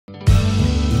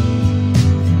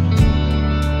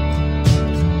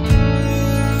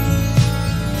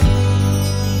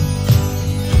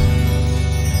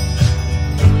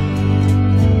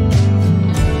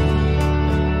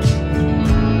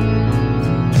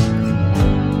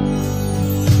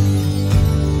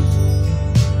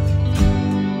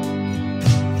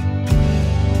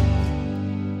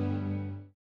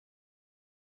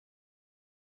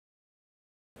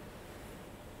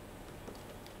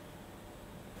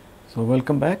So,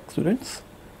 welcome back students.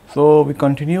 So, we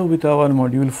continue with our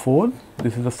module 4.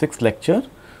 This is the 6th lecture.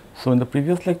 So, in the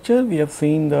previous lecture we have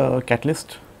seen the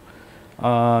catalyst,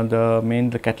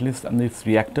 the catalyst and its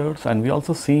reactors, and we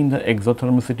also seen the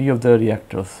exothermicity of the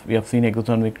reactors. We have seen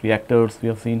exothermic reactors, we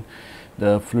have seen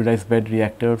the fluidized bed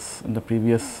reactors in the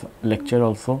previous lecture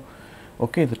also.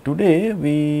 Okay, so today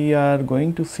we are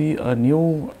going to see a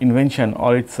new invention,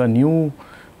 or it's a new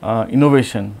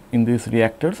innovation in these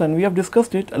reactors, and we have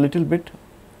discussed it a little bit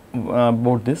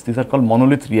about this. These are called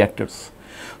monolith reactors.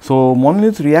 So,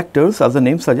 monolith reactors, as the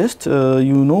name suggests,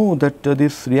 you know that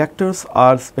these reactors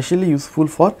are specially useful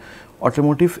for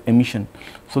automotive emission.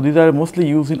 So, these are mostly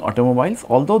used in automobiles,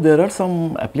 although there are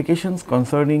some applications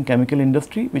concerning chemical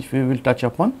industry which we will touch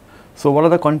upon. So, what are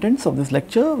the contents of this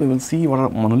lecture? We will see what are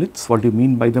monoliths, what do you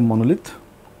mean by the monolith.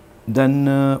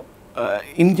 Then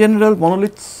in general,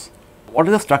 monoliths, what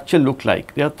does the structure look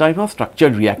like? They are type of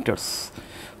structured reactors.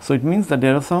 So, it means that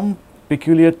there are some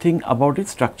peculiar thing about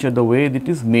its structure, the way it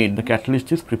is made, the catalyst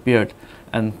is prepared,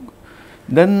 and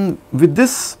then with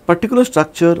this particular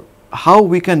structure, how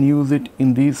we can use it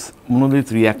in these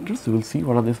monolith reactors. We will see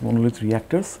what are these monolith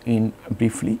reactors in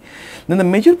briefly. Then the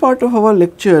major part of our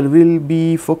lecture will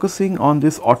be focusing on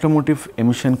this automotive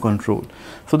emission control.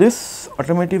 So, this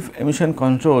automotive emission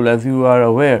control, as you are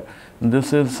aware,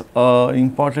 this is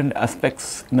important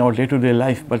aspects in our day to day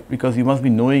life, but because you must be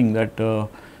knowing that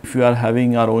if you are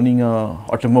having or owning a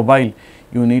automobile,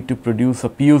 you need to produce a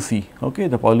PUC, okay,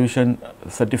 the pollution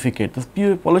certificate. This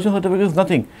pollution certificate is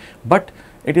nothing, but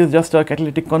it is just a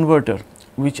catalytic converter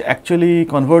which actually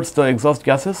converts the exhaust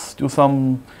gases to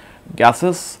some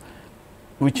gases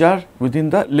which are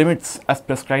within the limits as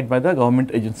prescribed by the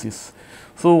government agencies.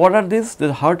 So, what are these?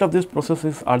 The heart of these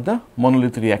processes are the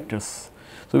monolith reactors.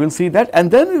 So, we will see that,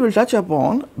 and then we will touch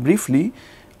upon briefly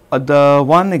the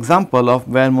one example of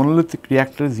where monolithic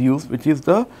reactor is used, which is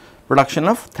the production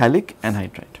of phthalic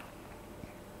anhydride.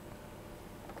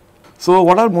 So,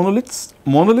 what are monoliths?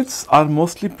 Monoliths are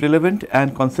mostly prevalent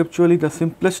and conceptually the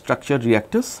simplest structured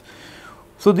reactors.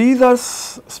 So, these are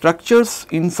structures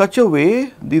in such a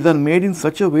way, these are made in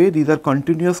such a way, these are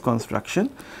continuous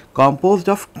construction composed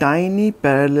of tiny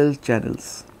parallel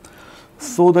channels.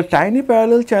 So, the tiny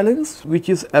parallel channels which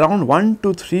is around 1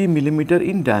 to 3 millimeter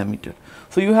in diameter.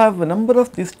 So, you have a number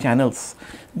of these channels,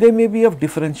 they may be of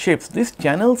different shapes. These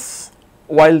channels,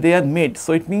 while they are made,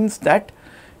 so it means that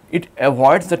it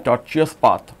avoids the tortuous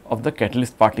path of the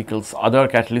catalyst particles, other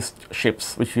catalyst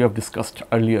shapes which we have discussed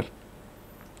earlier.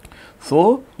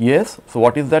 So, yes, so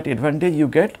what is that advantage you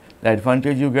get? The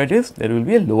advantage you get is there will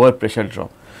be a lower pressure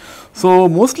drop. So,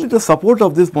 mostly the support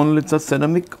of these monoliths are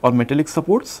ceramic or metallic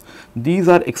supports. These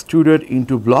are extruded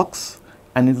into blocks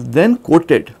and is then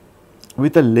coated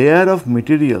with a layer of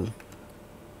material.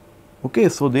 Okay,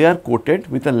 so, they are coated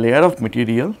with a layer of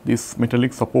material, this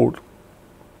metallic support,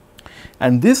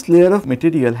 and this layer of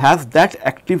material has that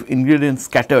active ingredient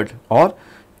scattered or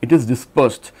it is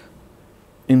dispersed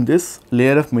in this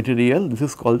layer of material. This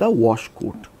is called the wash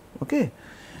coat. Okay.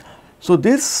 So,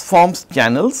 this forms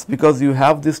channels because you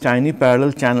have these tiny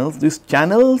parallel channels. These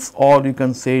channels, or you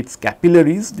can say it's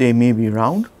capillaries, they may be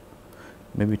round,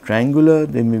 may be triangular,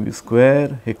 they may be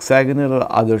square, hexagonal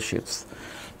or other shapes.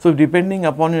 So, depending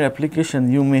upon your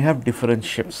application, you may have different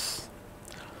shapes.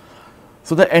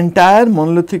 So, the entire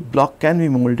monolithic block can be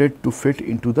molded to fit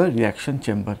into the reaction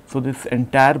chamber. So, this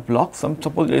entire block,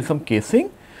 suppose there is some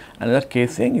casing, another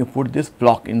casing, you put this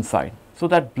block inside. So,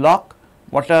 that block,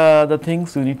 what are the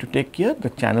things you need to take care? The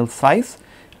channel size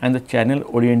and the channel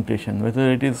orientation,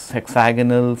 whether it is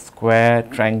hexagonal, square,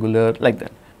 triangular, like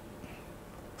that.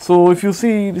 So, if you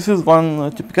see, this is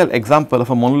one typical example of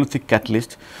a monolithic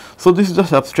catalyst. So, this is the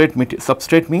substrate.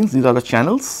 Substrate means these are the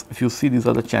channels. If you see, these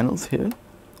are the channels here.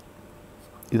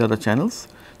 These are the channels.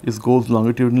 This goes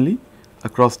longitudinally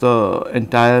across the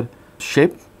entire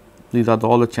shape. These are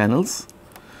all the channels.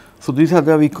 So, these are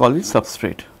the, we call it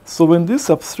substrate. So, when this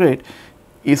substrate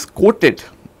is coated,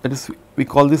 that is, we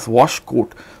call this wash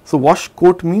coat. So, wash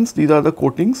coat means these are the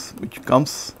coatings which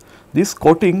comes, these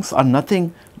coatings are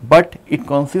nothing but it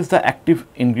consists the active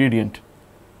ingredient.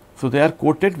 So, they are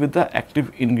coated with the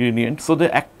active ingredient. So,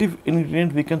 the active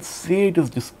ingredient we can say it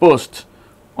is dispersed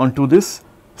onto this.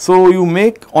 So, you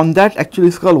make on that, actually it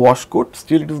is called wash coat,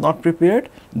 still it is not prepared.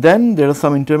 Then there are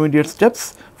some intermediate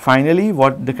steps. Finally,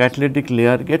 what the catalytic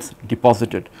layer gets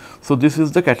deposited. So, this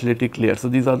is the catalytic layer. So,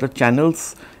 these are the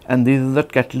channels and these are the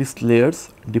catalyst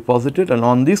layers deposited, and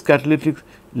on these catalytic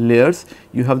layers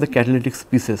you have the catalytic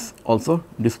species also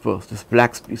dispersed, this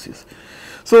black species.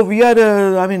 So, we are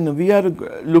we are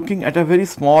looking at a very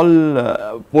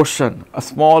small portion, a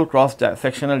small cross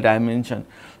sectional dimension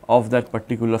of that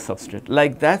particular substrate.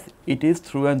 Like that it is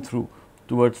through and through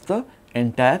towards the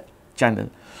entire channel.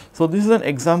 So, this is an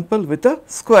example with a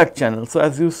square channel. So,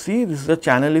 as you see, this is the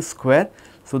channel is square.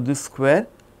 So, this square,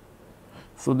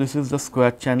 so this is the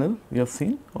square channel we have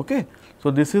seen. Okay.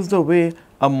 So, this is the way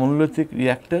a monolithic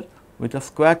reactor with a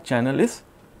square channel is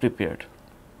prepared.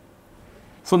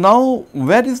 So, now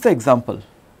where is the example?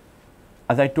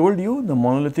 As I told you, the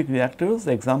monolithic reactors,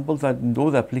 the examples are in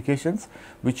those applications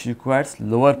which requires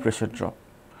lower pressure drop,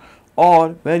 or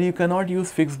where you cannot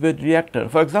use fixed bed reactor.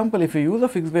 For example, if you use a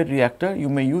fixed bed reactor, you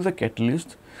may use a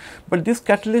catalyst, but this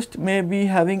catalyst may be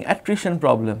having attrition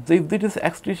problem. So, if there is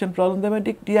attrition problem, they may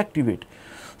deactivate.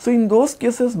 So, in those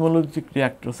cases, monolithic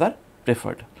reactors are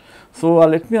preferred. So,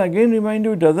 let me again remind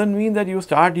you, it does not mean that you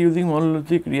start using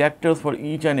monolithic reactors for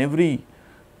each and every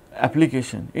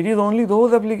application. It is only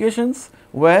those applications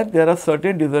where there are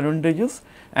certain disadvantages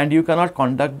and you cannot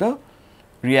conduct the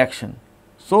reaction.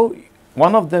 So,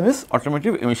 one of them is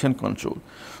automotive emission control.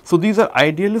 So, these are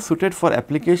ideally suited for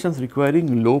applications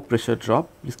requiring low pressure drop.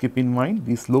 Please keep in mind,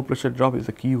 this low pressure drop is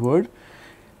a key word,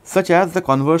 such as the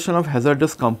conversion of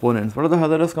hazardous components. What are the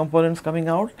hazardous components coming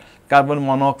out? Carbon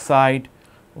monoxide,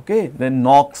 okay, then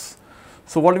NOx.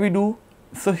 So, what do we do?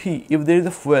 So, if there is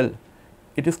a fuel,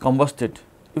 it is combusted.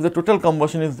 If the total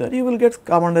combustion is there, you will get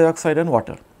carbon dioxide and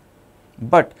water,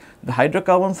 but the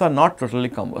hydrocarbons are not totally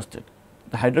combusted.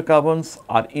 The hydrocarbons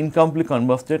are incomplete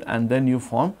combusted and then you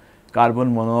form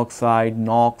carbon monoxide,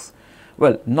 NOx.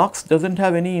 Well, NOx does not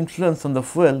have any influence on the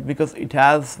fuel because it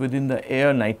has within the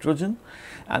air nitrogen,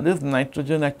 and this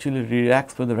nitrogen actually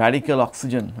reacts with the radical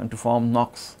oxygen and to form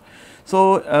NOx.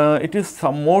 So, it is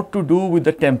some more to do with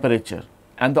the temperature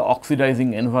and the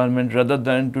oxidizing environment rather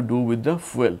than to do with the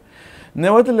fuel.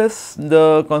 Nevertheless,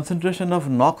 the concentration of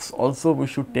NOx also we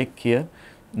should take care.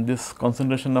 This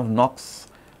concentration of NOx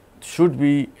should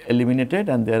be eliminated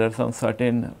and there are some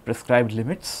certain prescribed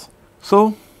limits.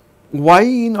 So, why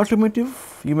in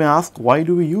automotive? You may ask, why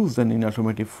do we use then in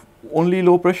automotive? Only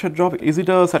low pressure drop, is it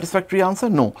a satisfactory answer?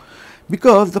 No,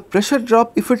 because the pressure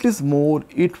drop, if it is more,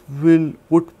 it will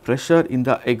put pressure in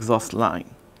the exhaust line.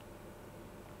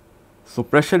 So,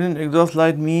 pressure in exhaust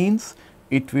line means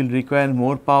it will require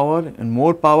more power, and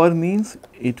more power means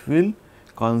it will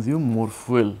consume more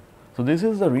fuel. So, this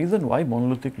is the reason why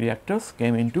monolithic reactors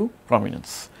came into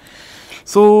prominence.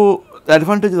 So, the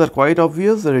advantages are quite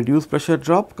obvious, the reduced pressure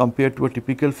drop compared to a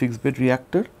typical fixed bed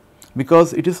reactor,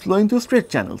 because it is flowing through straight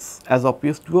channels as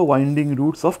opposed to a winding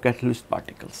routes of catalyst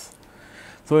particles.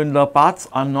 So, in the paths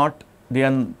are not, they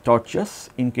are tortuous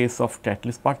in case of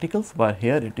catalyst particles, but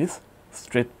here it is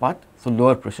straight path. So,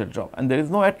 lower pressure drop and there is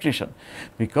no attrition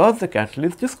because the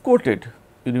catalyst is coated.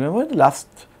 You remember the last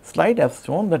slide I have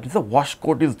shown that is a wash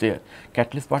coat is there,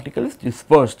 catalyst particle is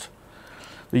dispersed.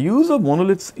 The use of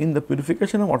monoliths in the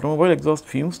purification of automobile exhaust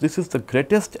fumes, this is the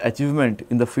greatest achievement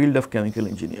in the field of chemical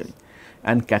engineering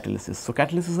and catalysis. So,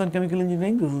 catalysis and chemical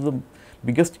engineering, this is the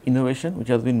biggest innovation which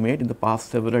has been made in the past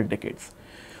several decades.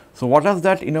 So, what was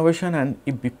that innovation, and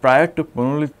if prior to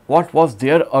monolith, what was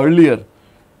there earlier?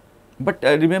 But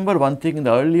remember one thing, in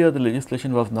the earlier the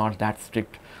legislation was not that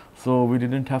strict. So, we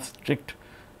did not have strict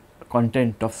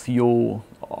content of CO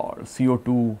or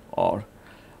CO2 or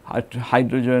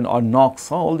hydrogen or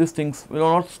NOx, all these things were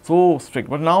not so strict,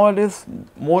 but nowadays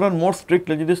more and more strict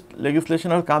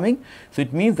legislation are coming. So,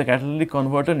 it means the catalytic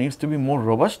converter needs to be more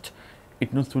robust,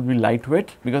 it needs to be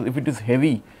lightweight, because if it is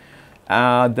heavy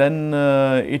then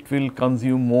it will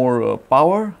consume more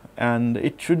power, and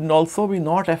it should also be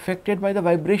not affected by the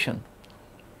vibration.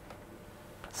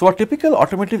 So, a typical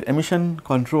automotive emission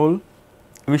control,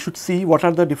 we should see what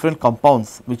are the different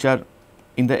compounds which are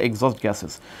in the exhaust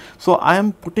gases. So, I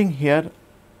am putting here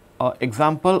an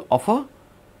example of a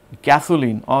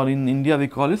gasoline, or in India we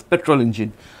call it petrol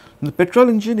engine. In the petrol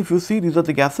engine, if you see, these are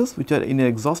the gases which are in the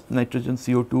exhaust: nitrogen,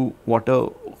 CO2, water,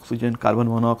 oxygen, carbon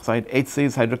monoxide, HC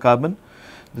is hydrocarbon,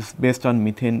 this is based on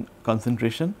methane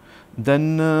concentration,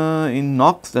 then in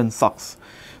NOx, then SOx.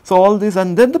 So, all these,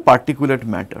 and then the particulate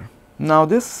matter. Now,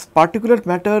 this particulate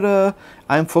matter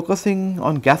I am focusing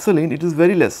on gasoline, it is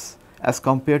very less as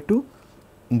compared to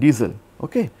diesel.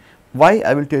 Okay. Why,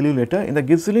 I will tell you later. In the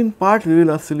gasoline part, we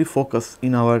will actually focus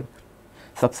in our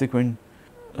subsequent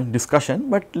discussion,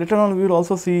 but later on we will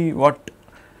also see what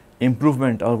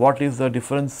improvement or what is the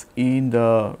difference in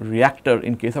the reactor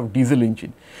in case of diesel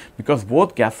engine, because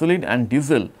both gasoline and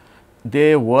diesel,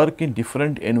 they work in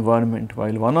different environment.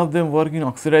 While one of them work in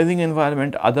oxidizing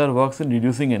environment, other works in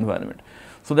reducing environment.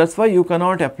 So, that is why you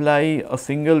cannot apply a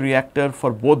single reactor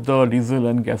for both the diesel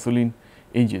and gasoline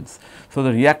engines. So,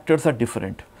 the reactors are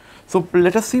different. So,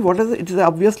 let us see what is it. It is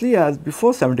obviously as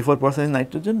before 74% is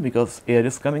nitrogen because air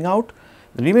is coming out,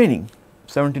 the remaining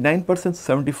 79%,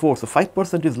 74, so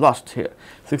 5% is lost here,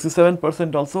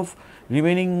 67% also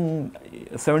remaining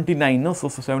 79, no, so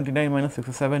 79 minus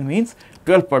 67 means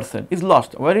 12% is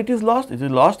lost. Where it is lost? It is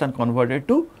lost and converted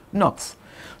to NOx.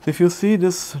 So, if you see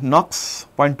this NOx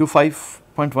 0.25,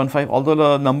 0.15, although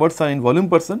the numbers are in volume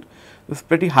percent, it is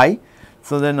pretty high.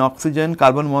 So, then oxygen,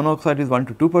 carbon monoxide is 1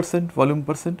 to 2% volume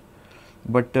percent.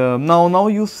 But now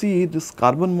you see this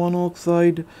carbon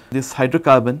monoxide, this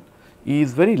hydrocarbon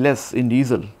is very less in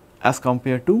diesel as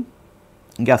compared to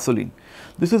gasoline.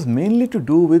 This is mainly to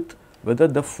do with whether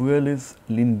the fuel is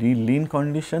in lean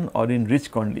condition or in rich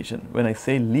condition. When I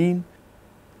say lean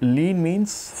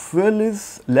means fuel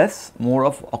is less, more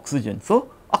of oxygen. So,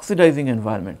 oxidizing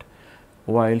environment,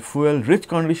 while fuel rich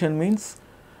condition means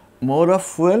more of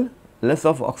fuel, less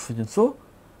of oxygen. So,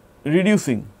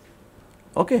 reducing.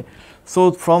 Okay.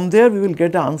 So, from there we will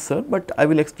get the answer, but I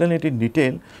will explain it in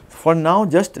detail. For now,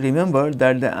 just remember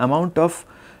that the amount of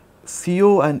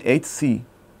CO and HC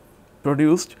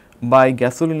produced by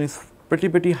gasoline is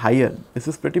pretty higher. This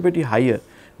is pretty higher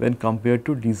when compared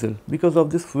to diesel because of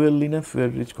this fuel lean and fuel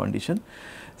rich condition.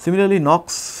 Similarly,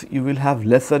 NOx you will have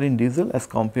lesser in diesel as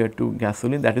compared to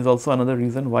gasoline. That is also another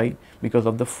reason why, because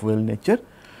of the fuel nature.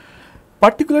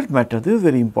 Particulate matter, this is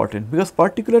very important because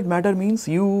particulate matter means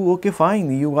you, okay fine,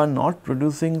 you are not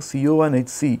producing CO and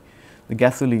HC, the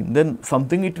gasoline, then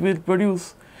something it will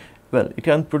produce. Well, it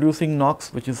can producing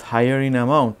NOx which is higher in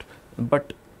amount,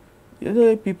 but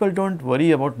people do not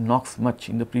worry about NOx much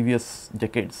in the previous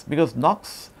decades because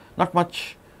NOx not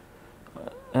much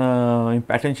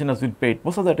attention has been paid.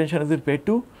 Most of the attention has been paid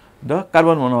to the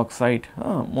carbon monoxide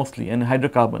mostly and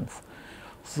hydrocarbons.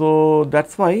 So, that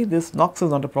is why this NOx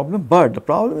is not a problem, but the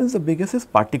problem is the biggest is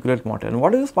particulate matter. And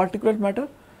what is this particulate matter?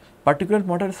 Particulate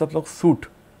matter is sort of soot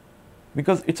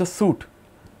because it is a soot.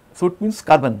 Soot means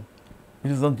carbon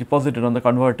which is deposited on the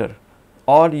converter,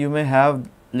 or you may have,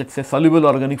 let us say, soluble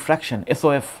organic fraction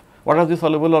SOF. What are the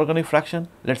soluble organic fraction?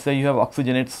 Let us say you have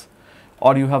oxygenates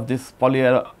or you have this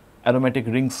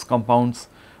polyaromatic rings compounds.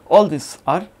 All these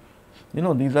are,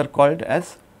 these are called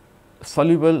as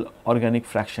soluble organic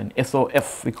fraction,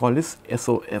 SOF, we call this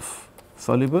SOF,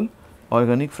 soluble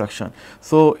organic fraction.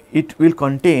 So, it will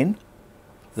contain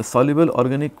the soluble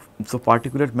organic, so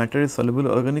particulate matter is soluble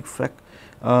organic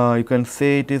you can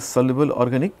say it is soluble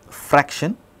organic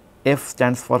fraction, F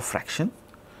stands for fraction.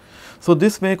 So,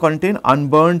 this may contain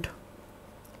unburnt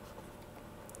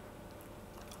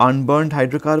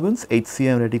hydrocarbons,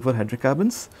 HCl and ready for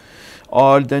hydrocarbons,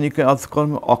 or then you can also call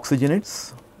them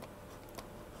oxygenates.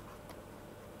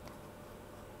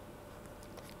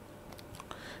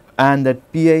 And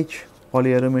that pH,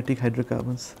 polyaromatic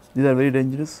hydrocarbons, these are very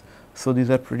dangerous. So, these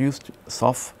are produced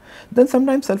soft. Then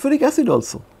sometimes sulfuric acid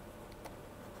also.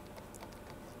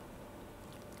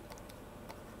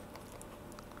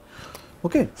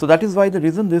 Okay. So, that is why the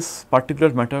reason this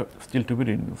particulate matter still to be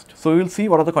reduced. So, we will see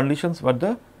what are the conditions where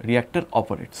the reactor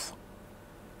operates.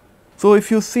 So,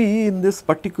 if you see in this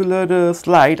particular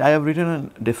slide, I have written a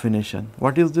definition.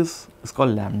 What is this? It is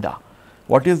called lambda.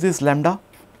 What is this lambda?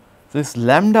 This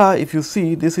lambda, if you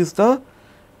see, this is the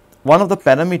one of the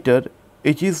parameter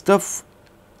which is the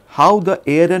how the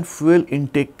air and fuel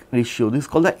intake ratio. This is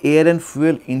called the air and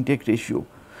fuel intake ratio.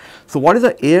 So, what is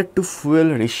the air to fuel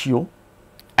ratio?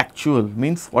 Actual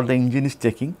means what the engine is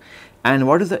taking, and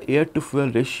what is the air to fuel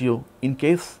ratio in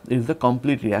case there is a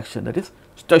complete reaction, that is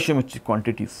stoichiometric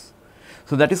quantities.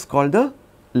 So, that is called the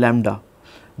lambda.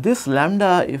 This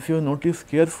lambda, if you notice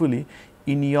carefully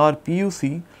in your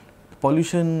PUC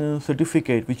pollution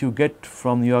certificate which you get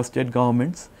from your state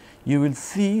governments, you will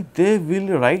see they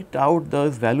will write out the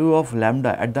value of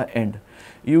lambda at the end.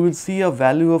 You will see a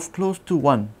value of close to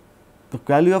 1. The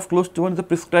value of close to 1 is the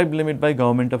prescribed limit by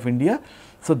Government of India.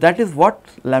 So, that is what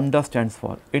lambda stands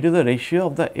for. It is a ratio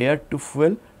of the air to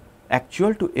fuel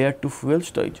actual to air to fuel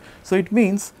storage. So, it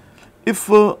means if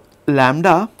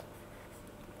lambda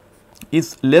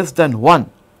is less than 1,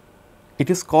 it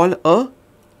is called a,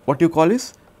 what you call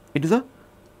is, it is a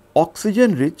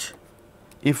oxygen rich.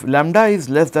 If lambda is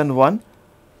less than 1,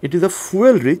 it is a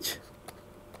fuel rich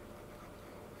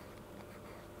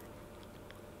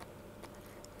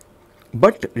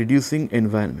but reducing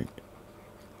environment.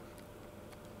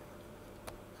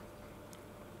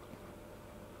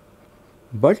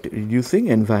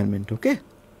 Okay.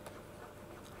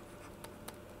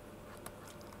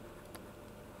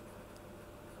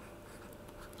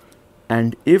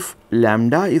 And if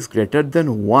lambda is greater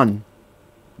than 1,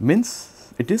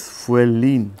 means it is fuel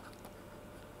lean,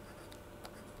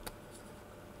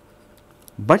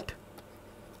 but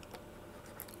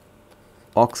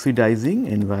oxidizing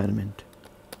environment.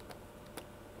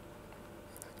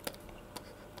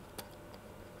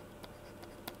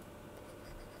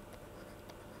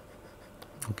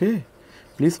 Okay,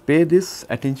 please pay this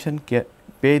attention,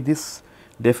 pay this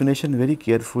definition very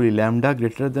carefully. Lambda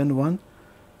greater than 1,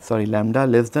 sorry, lambda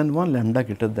less than 1, lambda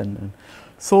greater than 1.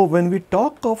 So, when we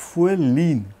talk of fuel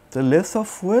lean, the less of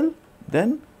fuel,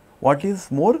 then what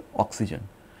is more? Oxygen.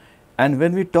 And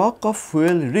when we talk of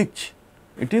fuel rich,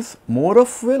 it is more of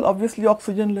fuel, obviously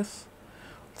oxygen less.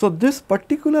 So, this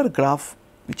particular graph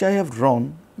which I have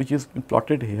drawn, which is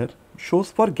plotted here,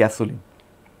 shows for gasoline.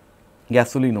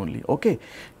 Gasoline only. Okay.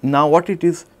 Now, what it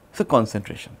is? It's a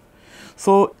concentration.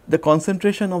 So, the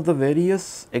concentration of the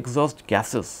various exhaust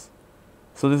gases.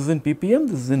 So, this is in ppm,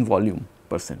 this is in volume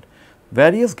percent.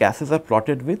 Various gases are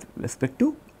plotted with respect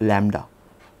to lambda.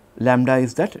 Lambda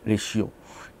is that ratio.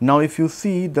 Now, if you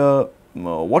see the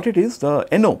what it is, the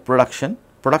NO production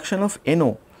of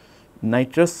NO,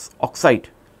 nitrous oxide,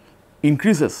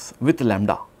 increases with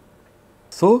lambda.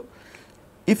 So,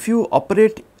 if you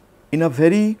operate in a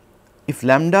very, if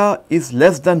lambda is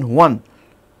less than 1,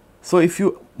 so if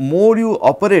you more you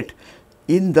operate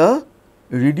in the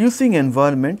reducing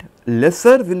environment,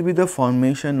 lesser will be the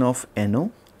formation of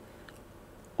NO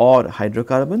or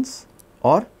hydrocarbons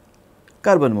or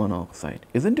carbon monoxide,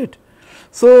 isn't it?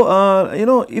 So, you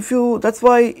know, if you, that is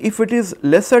why if it is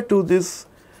lesser to this,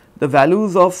 the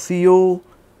values of CO,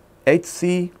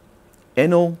 HC,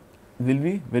 NO will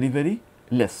be very, very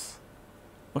less.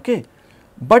 Okay.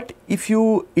 But if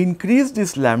you increase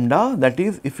this lambda, that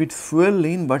is if it is fuel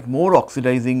lean but more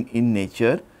oxidizing in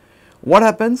nature, what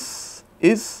happens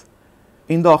is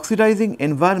in the oxidizing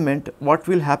environment, what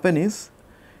will happen is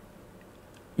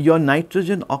your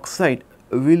nitrogen oxide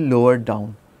will lower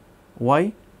down.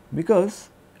 Why? Because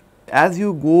as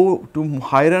you go to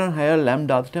higher and higher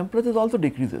lambda, the temperature also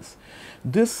decreases.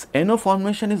 This NO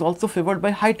formation is also favored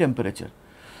by high temperature.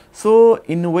 So,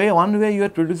 in a way, one way you are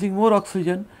producing more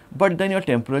oxygen, but then your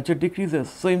temperature decreases.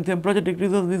 So, if temperature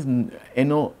decreases, this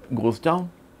NO goes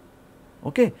down.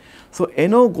 Okay. So,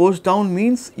 NO goes down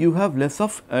means you have less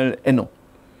of NO.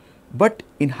 But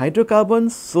in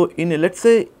hydrocarbons, so in let us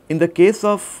say in the case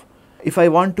of, if I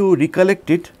want to recollect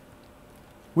it,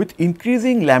 with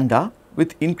increasing lambda,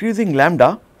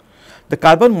 the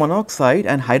carbon monoxide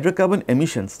and hydrocarbon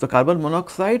emissions, the carbon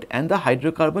monoxide and the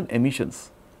hydrocarbon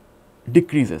emissions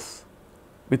decreases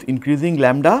with increasing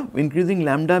lambda. Increasing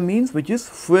lambda means which is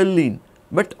fuel lean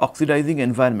but oxidizing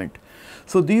environment.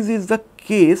 So, this is the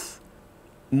case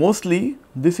mostly,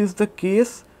 this is the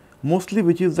case mostly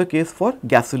which is the case for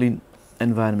gasoline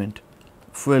environment,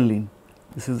 fuel lean.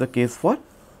 This is the case for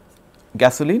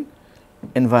gasoline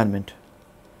environment.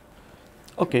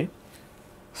 Okay.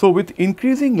 So, with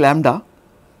increasing lambda,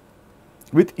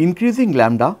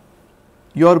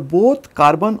 your both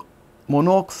carbon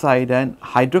monoxide and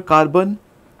hydrocarbon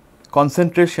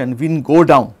concentration will go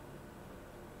down,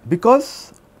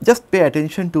 because just pay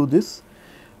attention to this,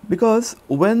 because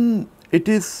when it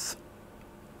is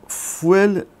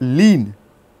fuel lean,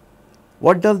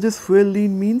 what does this fuel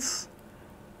lean means?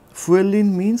 Fuel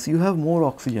lean means you have more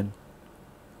oxygen.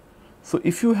 So,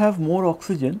 if you have more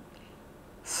oxygen,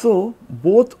 so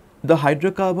both the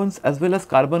hydrocarbons as well as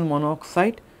carbon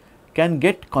monoxide can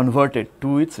get converted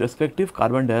to its respective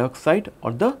carbon dioxide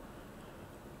or the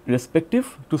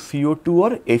respective to CO2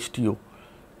 or H2O.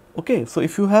 Okay. So,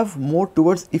 if you have more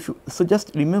towards, if you, so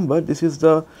just remember this is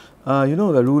the you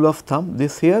know, the rule of thumb,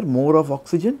 this here more of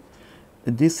oxygen,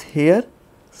 this here,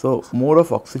 so more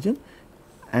of oxygen,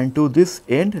 and to this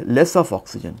end less of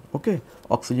oxygen. Okay.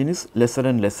 Oxygen is lesser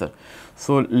and lesser.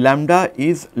 So, lambda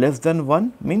is less than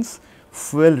 1 means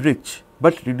fuel rich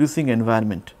but reducing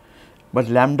environment, but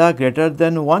lambda greater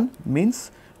than 1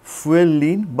 means fuel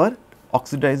lean but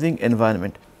oxidizing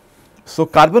environment. So,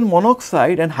 carbon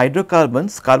monoxide and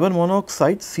hydrocarbons, carbon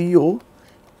monoxide CO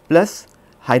plus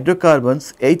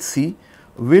hydrocarbons HC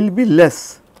will be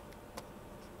less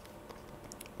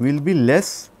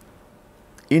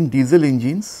in diesel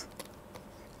engines,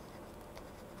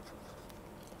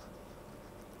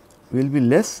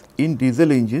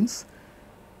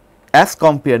 as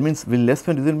compared, means will less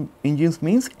in diesel engines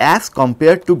means as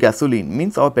compared to gasoline,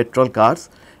 means our petrol cars,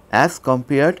 as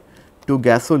compared to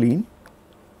gasoline,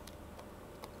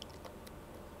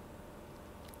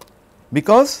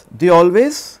 because they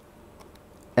always,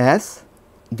 as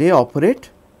they operate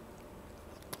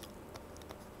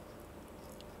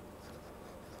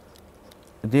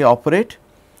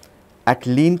at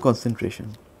lean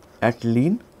concentration, at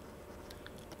lean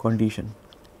condition.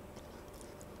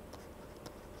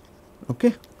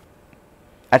 Okay.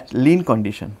 At lean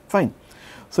condition, fine.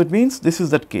 So, it means this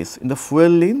is that case, in the fuel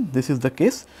lean this is the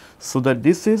case. So, that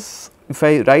this is, if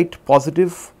I write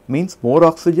positive means more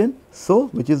oxygen, so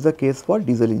which is the case for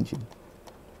diesel engine.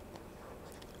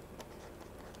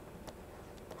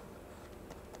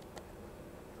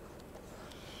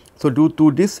 So, due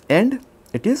to this end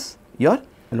it is your,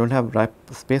 I do not have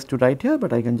space to write here,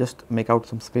 but I can just make out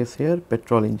some space here,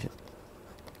 petrol engine.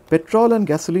 Petrol and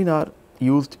gasoline are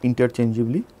used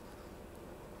interchangeably.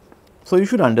 So, you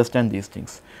should understand these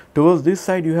things. Towards this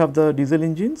side you have the diesel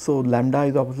engine, so lambda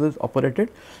is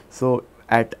operated, so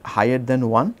at higher than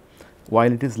 1,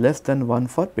 while it is less than 1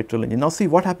 for petrol engine. Now, see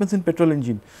what happens in petrol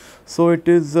engine. So, it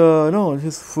is no, it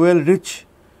is fuel rich,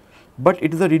 but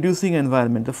it is a reducing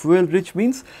environment. The fuel rich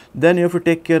means then you have to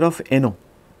take care of NO,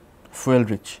 fuel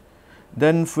rich.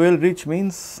 Then fuel rich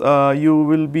means you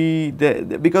will be there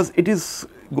because it is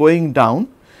going down,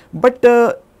 but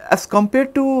as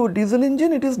compared to diesel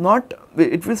engine it is not,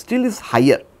 it will still is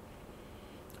higher,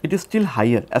 it is still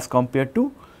higher as compared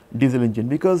to diesel engine,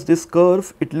 because this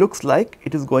curve it looks like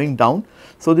it is going down.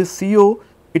 So, this CO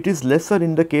it is lesser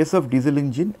in the case of diesel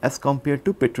engine as compared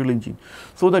to petrol engine.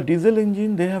 So, the diesel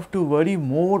engine they have to worry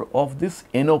more of this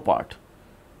NO part,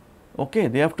 okay,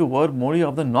 they have to worry more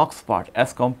of the NOx part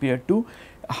as compared to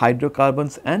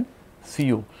hydrocarbons and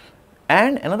CO.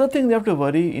 And another thing they have to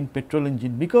worry in petrol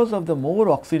engine, because of the more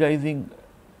oxidizing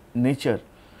nature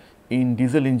in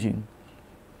diesel engine,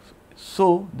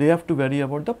 so they have to worry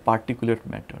about the particulate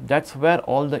matter. That is where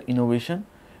all the innovation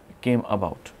came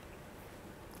about.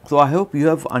 So, I hope you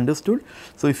have understood.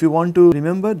 So, if you want to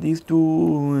remember these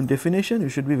two definitions, you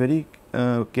should be very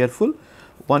careful.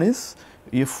 One is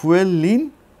a fuel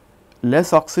lean,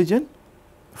 less oxygen.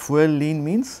 Fuel lean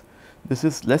means this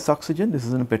is less oxygen, this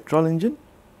is in a petrol engine.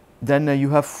 Then you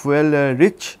have fuel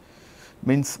rich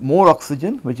means more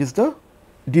oxygen, which is the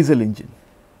diesel engine.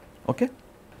 Okay.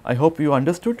 I hope you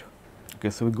understood. Okay,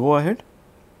 so we go ahead.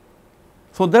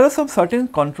 So, there are some certain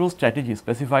control strategies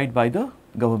specified by the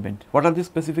government. What are the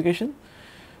specifications?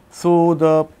 So,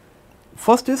 the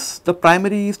first is the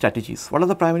primary strategies. What are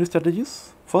the primary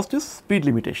strategies? First is speed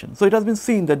limitation. So, it has been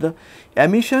seen that the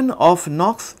emission of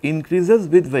NOx increases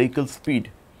with vehicle speed.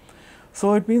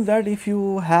 So, it means that if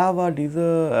you have a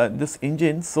diesel this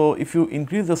engine, so if you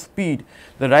increase the speed,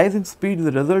 the rise in speed is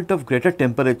the result of greater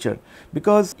temperature,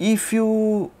 because if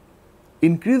you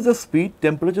increase the speed,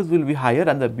 temperatures will be higher,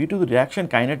 and the due to the reaction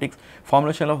kinetics,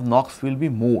 formulation of NOx will be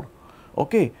more.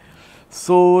 Okay.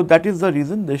 So, that is the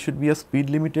reason there should be a speed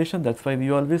limitation. That is why we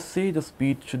always say the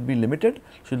speed should be limited,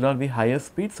 should not be higher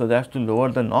speed, so that to lower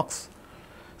the NOx.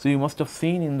 So, you must have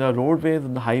seen in the roadways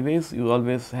and the highways, you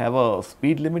always have a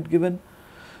speed limit given.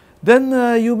 Then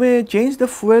you may change the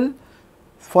fuel.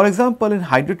 For example, in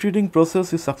hydrotreating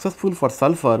process is successful for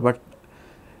sulfur,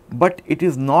 but it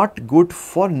is not good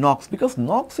for NOx, because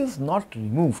NOx is not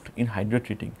removed in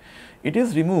hydrotreating. It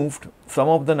is removed some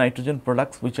of the nitrogen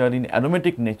products which are in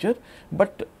aromatic nature,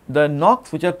 but the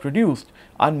NOx which are produced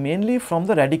are mainly from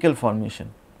the radical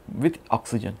formation with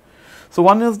oxygen. So,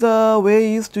 one is the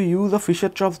way is to use a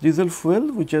Fischer-Tropsch diesel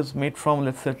fuel, which is made from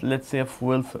let us say a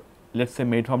fuel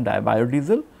made from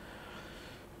biodiesel,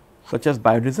 such as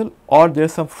biodiesel, or there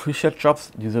is some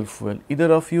Fischer-Tropsch diesel fuel. Either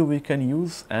of you we can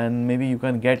use, and maybe you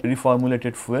can get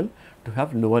reformulated fuel to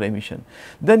have lower emission.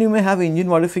 Then you may have engine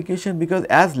modification, because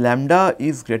as lambda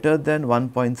is greater than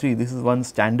 1.3, this is one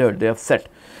standard they have set,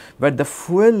 but the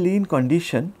fuel lean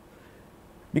condition,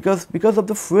 because of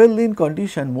the fuel lean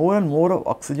condition more and more of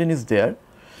oxygen is there.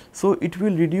 So, it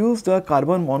will reduce the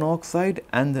carbon monoxide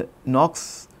and the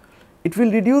NOx. It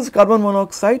will reduce carbon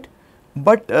monoxide,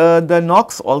 but the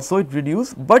NOx also it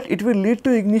reduce, but it will lead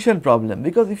to ignition problem,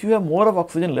 because if you have more of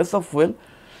oxygen less of fuel,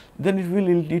 then it will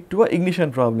lead to a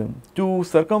ignition problem. To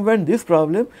circumvent this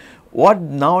problem, what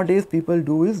nowadays people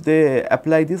do is they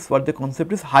apply this, what the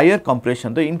concept is higher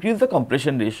compression, they increase the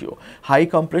compression ratio, high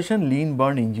compression lean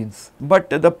burn engines. But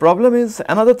the problem is,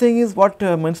 another thing is what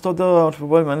most of the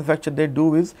automobile manufacturer they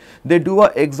do is they do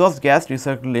a exhaust gas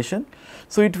recirculation.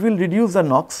 So, it will reduce the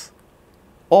NOx,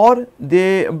 or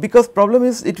they, because problem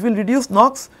is it will reduce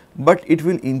NOx, but it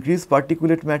will increase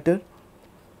particulate matter.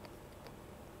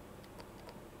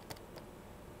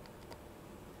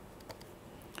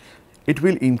 It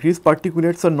will increase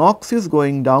particulate. So, NOx is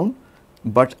going down,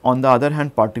 but on the other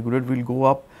hand particulate will go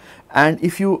up, and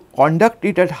if you conduct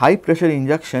it at high pressure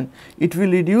injection, it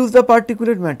will reduce the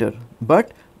particulate matter,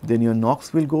 but then your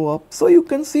NOx will go up. So, you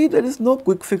can see there is no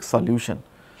quick fix solution.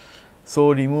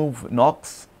 So, remove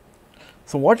NOx.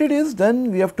 So, what it is,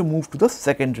 then we have to move to the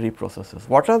secondary processes.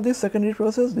 What are these secondary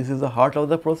processes? This is the heart of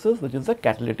the process, which is the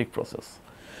catalytic process.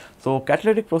 So,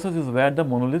 catalytic process is where the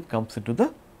monolith comes into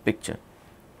the picture.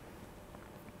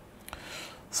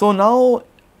 So, now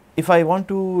if I want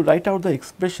to write out the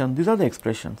expression, these are the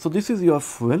expressions. So, this is your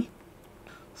fuel.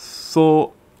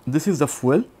 So, this is the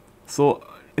fuel. So,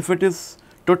 if it is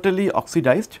totally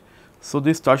oxidized, so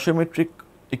these stoichiometric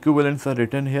equivalents are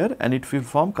written here and it will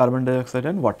form carbon dioxide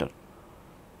and water.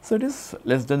 So, it is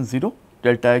less than 0,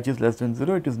 delta H is less than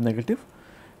 0, it is negative,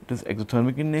 it is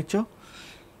exothermic in nature.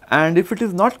 And if it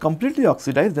is not completely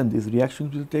oxidized, then these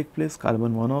reactions will take place.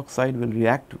 Carbon monoxide will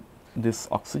react this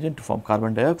oxygen to form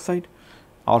carbon dioxide,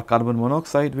 or carbon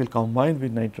monoxide will combine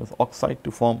with nitrous oxide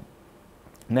to form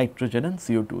nitrogen and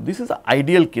CO2. This is the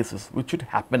ideal cases which should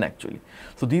happen actually.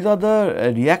 So, these are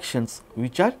the reactions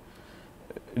which are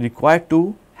required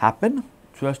to happen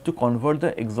so as to convert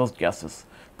the exhaust gases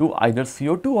to either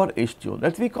CO2 or H2O,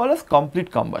 that we call as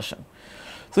complete combustion.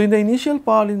 So, in the initial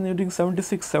part in during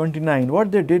 76, 79,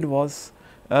 what they did was,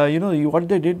 what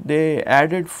they did, they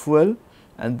added fuel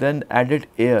and then added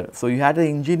air. So, you had an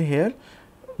engine here,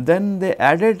 then they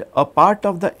added a part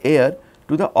of the air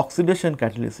to the oxidation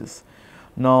catalysis.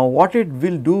 Now, what it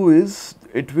will do is,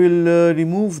 it will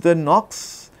remove the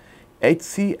NOx,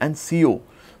 HC and CO.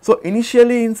 So,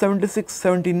 initially in 76,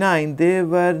 79, they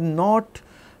were not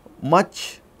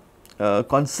much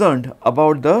concerned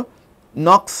about the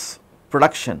NOx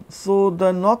production. So,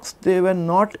 the NOx they were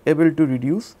not able to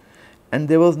reduce and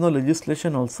there was no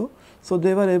legislation also. So,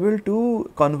 they were able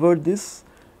to convert this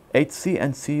HC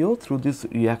and CO through these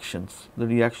reactions, the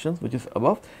reactions which is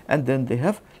above, and then they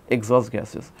have exhaust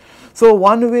gases. So,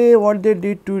 one way what they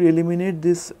did to eliminate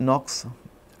this NOx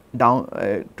down,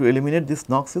 to eliminate this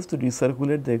NOx is to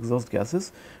recirculate the exhaust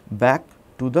gases back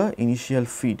to the initial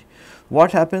feed.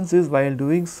 What happens is, while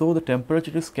doing so, the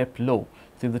temperature is kept low.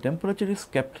 So, if the temperature is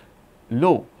kept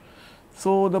low,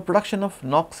 so the production of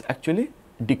NOx actually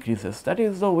decreases. That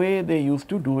is the way they used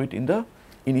to do it in the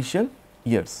initial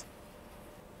years.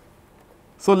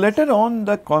 So, later on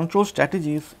the control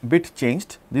strategy is bit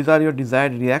changed. These are your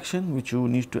desired reaction which you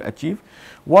need to achieve.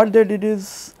 What they did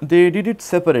is, they did it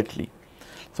separately.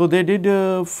 So, they did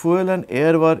fuel and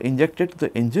air were injected to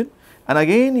the engine, and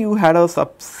again you had a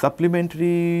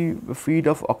supplementary feed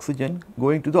of oxygen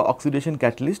going to the oxidation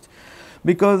catalyst,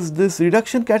 because this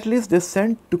reduction catalyst they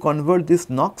sent to convert this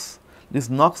NOx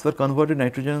were converted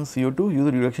nitrogen and CO2 use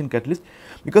the reduction catalyst,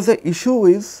 because the issue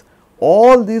is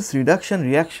all these reduction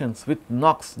reactions with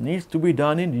NOx needs to be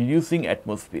done in reducing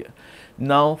atmosphere.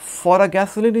 Now, for a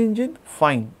gasoline engine,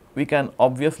 fine, we can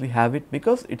obviously have it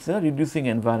because it is a reducing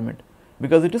environment,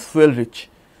 because it is fuel rich.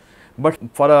 But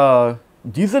for a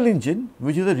diesel engine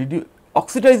which is a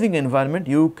oxidizing environment,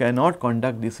 you cannot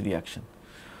conduct this reaction.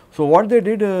 So, what they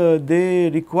did, they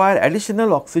require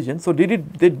additional oxygen. So, they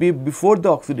before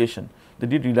the oxidation, they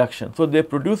did reduction. So, they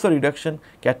produce a reduction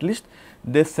catalyst,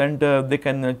 they send, they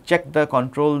can check the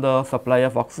control the supply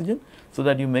of oxygen, so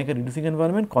that you make a reducing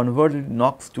environment, convert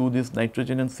NOx to this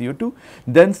nitrogen and CO2,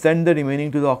 then send the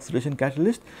remaining to the oxidation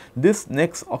catalyst. This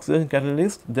next oxidation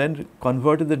catalyst then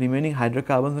converted the remaining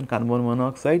hydrocarbons and carbon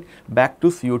monoxide back to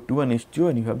CO2 and H2O,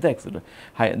 and you have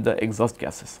the exhaust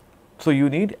gases. So, you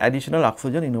need additional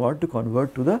oxygen in order to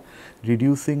convert to the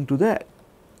reducing to the,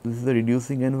 this is the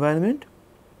reducing environment,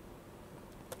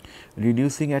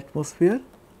 reducing atmosphere,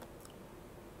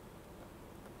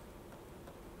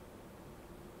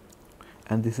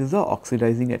 and this is the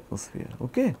oxidizing atmosphere.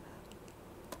 Okay.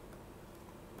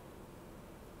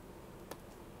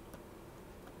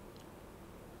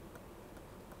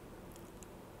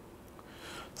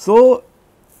 So,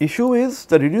 issue is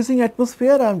the reducing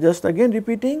atmosphere, I am just again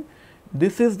repeating,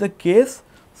 this is the case.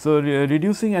 So,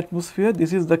 reducing atmosphere,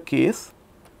 this is the case.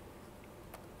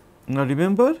 Now,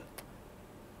 remember,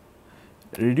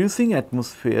 reducing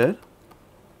atmosphere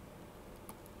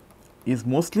is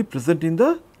mostly present in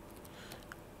the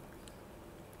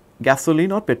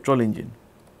gasoline or petrol engine.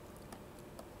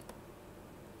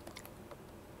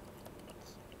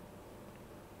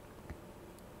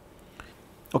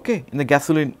 Okay, in the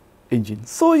gasoline engine.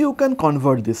 So, you can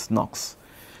convert this NOx,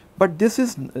 but this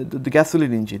is the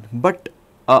gasoline engine, but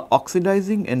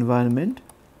oxidizing environment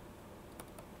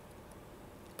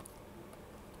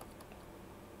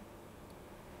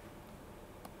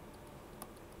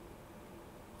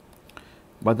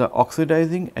by the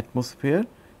oxidizing atmosphere,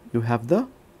 you have the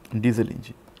diesel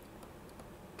engine.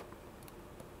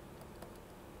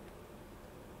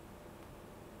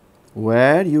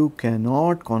 Where you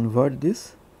cannot convert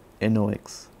this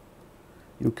NOx,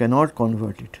 you cannot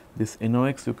convert it. This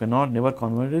NOx you cannot never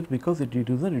convert it, because it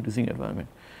is a reducing environment.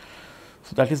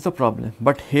 So, that is the problem,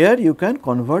 but here you can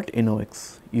convert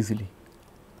NOx easily,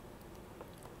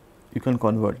 you can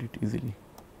convert it easily.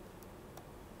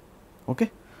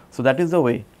 Okay. So, that is the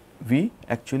way we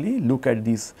actually look at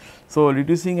these. So,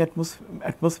 reducing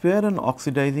atmosphere and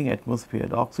oxidizing atmosphere.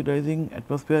 The oxidizing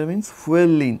atmosphere means fuel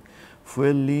lean.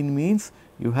 Fuel lean means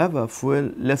you have a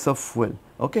fuel, less of fuel,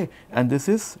 okay, and this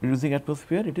is reducing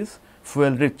atmosphere, it is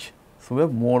fuel rich. So, we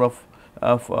have more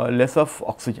of less of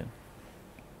oxygen.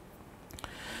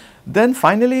 Then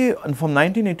finally, from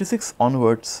 1986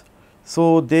 onwards,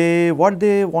 so what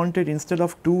they wanted, instead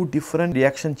of two different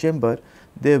reaction chamber,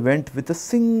 they went with a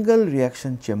single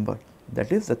reaction chamber,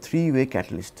 that is the three-way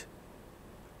catalyst.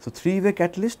 So, three-way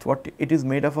catalyst, what it is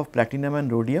made of platinum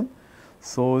and rhodium.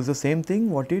 So, it's the same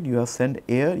thing, what you have sent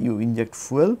air, you inject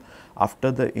fuel,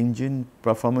 after the engine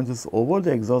performance is over,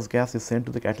 the exhaust gas is sent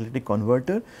to the catalytic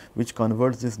converter, which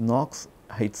converts this NOx,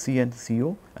 HC and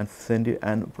CO and send it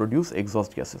and produce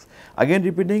exhaust gases. Again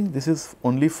repeating, this is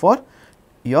only for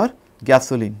your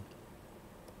gasoline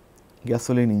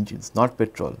engines, not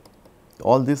petrol.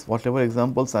 All this whatever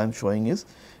examples I am showing is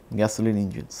gasoline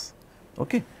engines.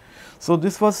 Okay. So,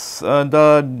 this was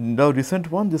the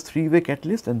recent one, this three-way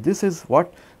catalyst, and this is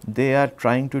what they are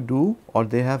trying to do or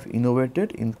they have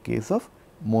innovated in case of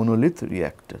monolith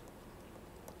reactor.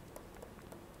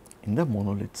 In the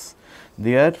monoliths,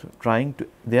 they are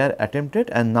attempted,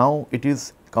 and now it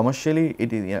is commercially,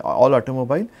 all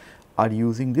automobile are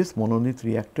using this monolith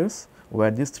reactors where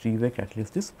this three-way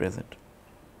catalyst is present.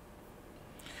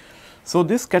 So,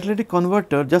 this catalytic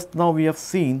converter, just now we have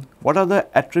seen what are the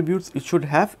attributes it should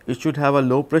have. It should have a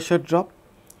low pressure drop,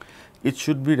 it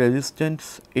should be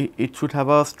resistant, it should have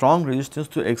a strong resistance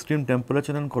to extreme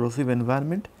temperature and corrosive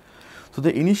environment. So,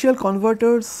 the initial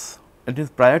converters, that is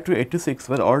prior to 86,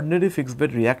 were ordinary fixed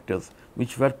bed reactors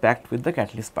which were packed with the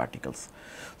catalyst particles.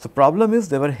 So, problem is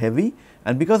they were heavy,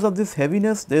 and because of this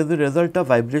heaviness there is the result of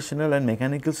vibrational and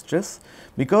mechanical stress.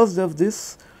 Because of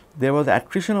this there was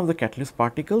attrition of the catalyst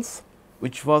particles,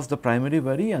 which was the primary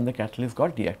worry, and the catalyst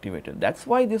got deactivated. That is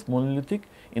why this monolithic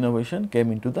innovation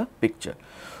came into the picture.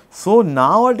 So,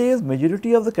 nowadays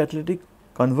majority of the catalytic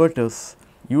converters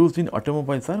used in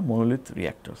automobiles are monolith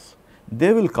reactors.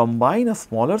 They will combine a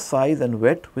smaller size and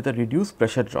weight with a reduced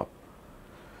pressure drop.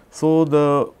 So,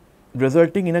 the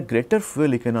resulting in a greater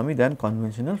fuel economy than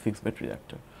conventional fixed bed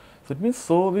reactor. So, it means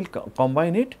we will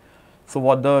combine it. So,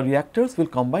 what the reactors will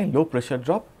combine low pressure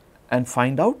drop and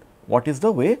find out what is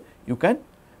the way you can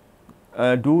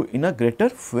do in a greater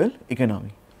fuel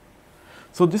economy.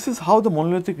 So, this is how the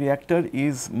monolithic reactor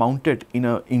is mounted in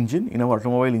a engine, in our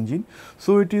automobile engine.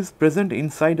 So, it is present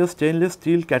inside a stainless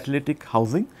steel catalytic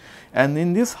housing, and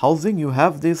in this housing you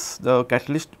have this the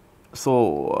catalyst.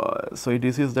 So,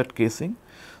 this is that casing.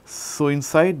 So,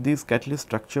 inside these catalyst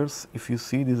structures, if you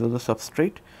see, these are the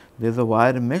substrate, there is a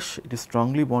wire mesh, it is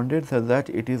strongly bonded so that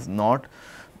it is not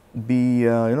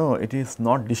it is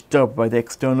not disturbed by the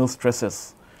external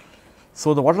stresses.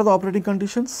 So, what are the operating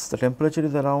conditions? The temperature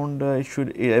is around, it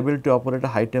should be able to operate at a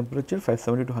high temperature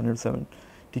 570 to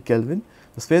 170 Kelvin.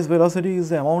 The space velocity is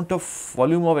the amount of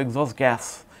volume of exhaust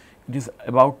gas it is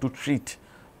about to treat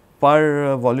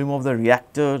per volume of the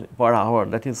reactor per hour,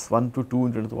 that is 1 to 2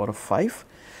 into the power of 5.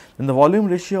 Then the volume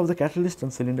ratio of the catalyst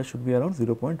and cylinder should be around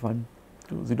 0.1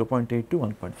 to 0.8 to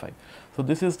 1.5. So,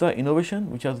 this is the innovation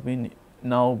which has been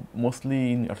now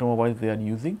mostly in automobiles they are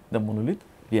using the monolith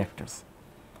reactors.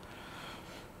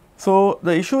 So,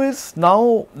 the issue is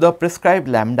now the prescribed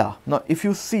lambda. Now, if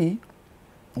you see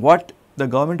what the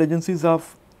government agencies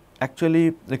have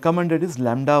actually recommended is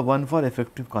lambda 1 for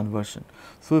effective conversion.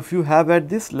 So, if you have at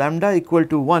this lambda equal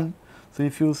to 1, so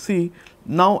if you see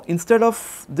now instead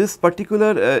of this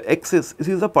particular axis, this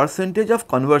is the percentage of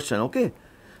conversion, okay.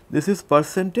 This is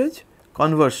percentage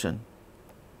conversion.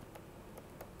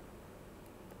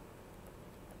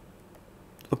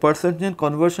 The percentage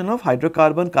conversion of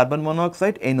hydrocarbon, carbon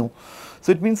monoxide, NO.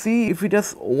 So, it means see if it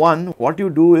has 1, what you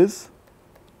do is,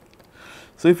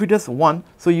 so if it has 1,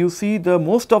 so you see the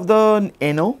most of the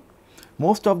NO,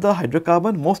 most of the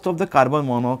hydrocarbon, most of the carbon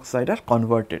monoxide are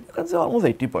converted, you can say almost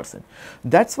 80%.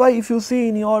 That is why if you see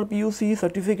in your PUC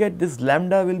certificate, this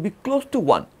lambda will be close to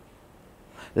 1.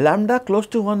 Lambda close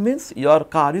to 1 means your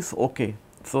car is okay.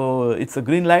 So, it is a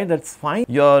green light, that is fine,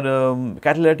 your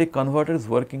catalytic converter is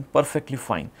working perfectly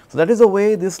fine. So, that is the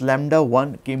way this lambda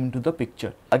 1 came into the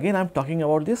picture. Again I am talking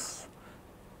about this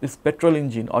petrol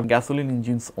engine or gasoline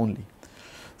engines only.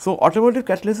 So, automotive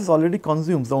catalyst is already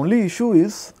consumed. The only issue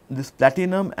is this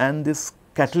platinum and this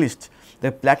catalyst.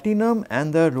 The platinum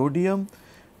and the rhodium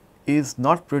is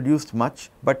not produced much,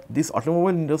 but this automobile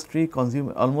industry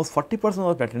consume almost 40% of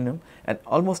the platinum and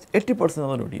almost 80% of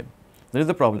the rhodium. There is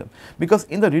the problem, because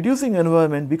in the reducing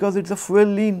environment, because it is a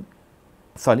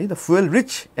the fuel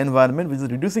rich environment which is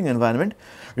reducing environment,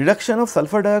 reduction of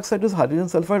sulfur dioxide to hydrogen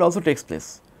sulfide also takes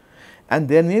place. and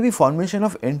there may be formation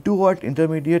of N2O at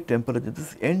intermediate temperature.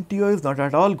 This NTO is not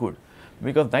at all good,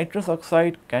 because nitrous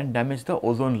oxide can damage the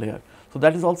ozone layer. So,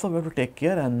 that is also we have to take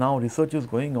care, and now research is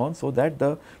going on, so that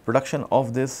the production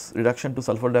of this reduction to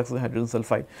sulfur dioxide hydrogen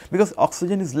sulfide, because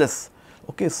oxygen is less.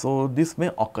 Okay, so, this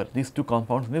may occur, these two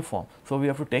compounds may form. So, we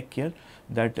have to take care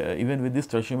that even with this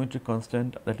stoichiometric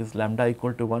constant, that is lambda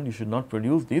equal to 1, you should not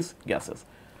produce these gases.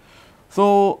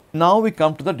 So, now we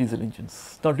come to the diesel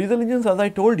engines. Now, diesel engines, as I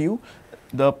told you,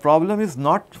 the problem is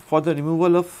not for the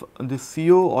removal of the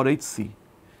CO or HC,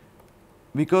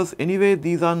 because anyway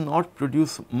these are not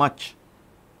produced much,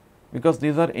 because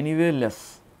these are anyway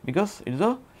less, because it is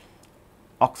a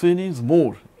oxygen is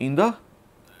more in the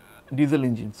diesel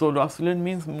engine. So, the oxygen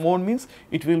means more means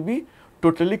it will be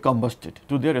totally combusted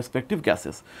to their respective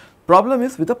gases. Problem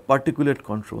is with the particulate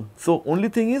control. So, only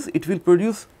thing is it will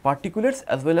produce particulates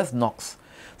as well as NOx.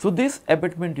 So, this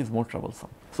abatement is more troublesome.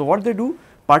 So, what they do,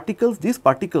 these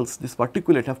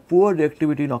particulate have poor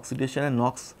reactivity in oxidation and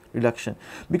NOx reduction,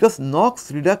 because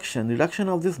NOx reduction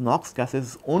of this NOx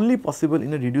gases is only possible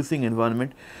in a reducing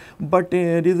environment, but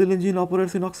a diesel engine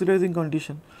operates in oxidizing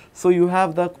condition. So, you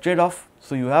have the trade off.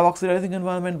 So, you have oxidizing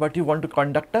environment, but you want to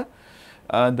conduct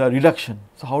the reduction.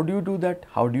 So, how do you do that?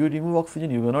 How do you remove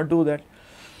oxygen? You cannot do that.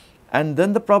 And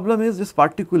then the problem is this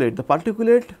particulate, the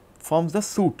particulate forms the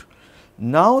soot.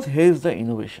 Now, here is the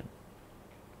innovation.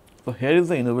 So, here is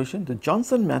the innovation. The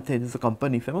Johnson Matthey is a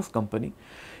company, famous company.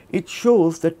 It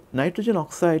shows that nitrogen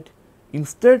oxide,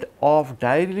 instead of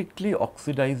directly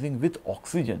oxidizing with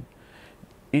oxygen,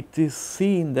 it is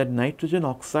seen that nitrogen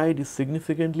oxide is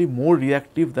significantly more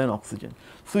reactive than oxygen.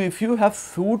 So, if you have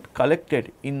soot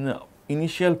collected in the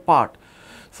initial part,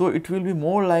 so it will be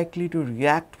more likely to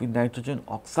react with nitrogen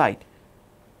oxide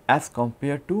as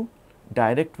compared to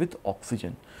direct with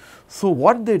oxygen. So,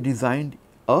 what they designed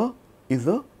is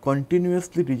a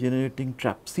continuously regenerating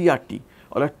trap, CRT,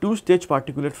 or a two-stage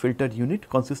particulate filter unit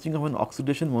consisting of an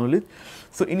oxidation monolith.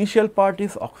 So, initial part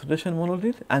is oxidation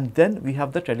monolith, and then we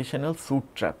have the traditional soot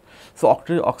trap. So,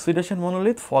 oxidation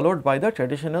monolith followed by the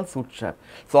traditional soot trap.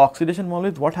 So, oxidation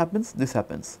monolith, what happens? This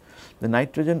happens. The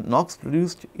nitrogen NOx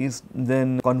produced is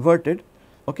then converted,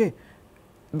 okay,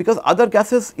 because other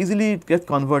gases easily get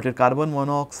converted, carbon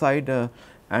monoxide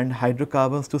and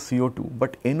hydrocarbons to CO2,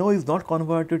 but NO is not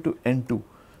converted to N2.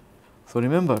 So,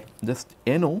 remember, just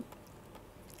NO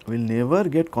will never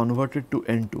get converted to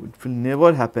N2, it will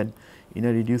never happen in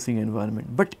a reducing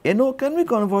environment, but NO can be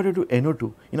converted to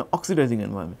NO2 in an oxidizing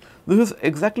environment. This is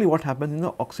exactly what happens in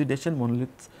the oxidation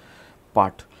monolith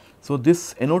part. So,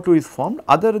 this NO2 is formed,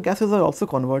 other gases are also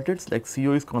converted, like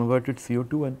CO is converted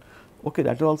CO2, and okay,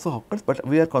 that also occurs, but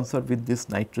we are concerned with this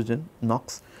nitrogen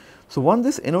NOx. So, once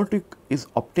this NO2 is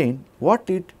obtained, what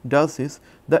it does is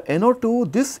the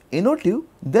NO2, this NO2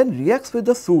 then reacts with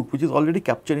the soot, which is already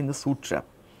captured in the soot trap.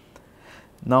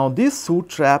 Now, this soot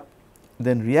trap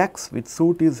then reacts with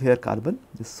soot is here carbon,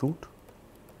 this soot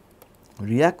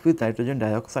react with nitrogen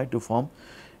dioxide to form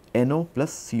NO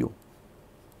plus CO.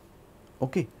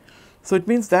 Okay. So, it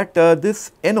means that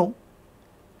this NO,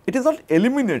 it is not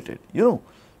eliminated, you know.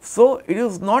 So, it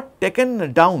is not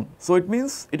taken down. So, it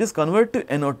means it is converted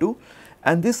to NO2,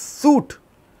 and this soot,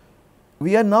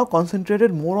 we are now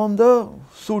concentrated more on the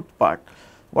soot part.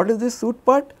 What is this soot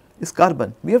part? Is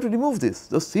carbon. We have to remove this.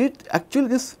 The soot actually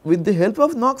this with the help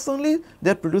of NOx only they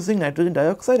are producing nitrogen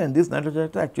dioxide, and this nitrogen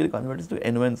dioxide actually converts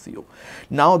to NO and CO.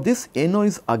 Now, this NO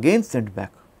is again sent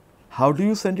back. How do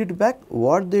you send it back?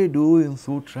 What they do in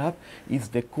soot trap is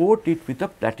they coat it with a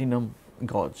platinum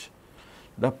gauze.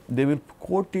 They will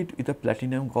coat it with a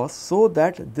platinum gauze, so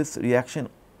that this reaction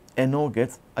NO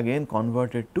gets again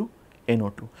converted to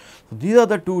NO2. So, these are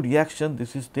the two reactions,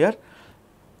 this is their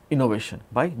innovation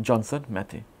by Johnson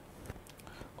Matthey.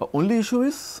 Only issue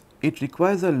is it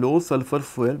requires a low sulfur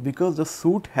fuel, because the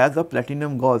soot has a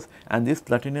platinum gauze, and this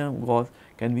platinum gauze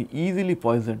can be easily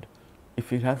poisoned if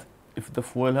the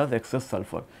fuel has excess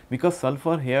sulfur, because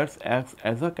sulfur here acts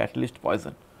as a catalyst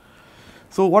poison.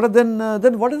 So, what are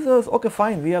then what is this? Okay,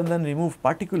 fine, we have then removed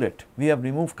particulate, we have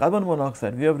removed carbon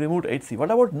monoxide, we have removed HC.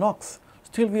 What about NOx?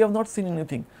 Still we have not seen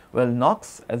anything. Well,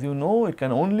 NOx, as you know, it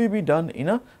can only be done in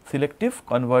a selective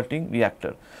converting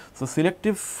reactor. So,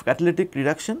 selective catalytic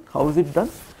reduction, how is it done?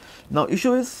 Now,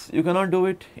 issue is you cannot do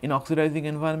it in oxidizing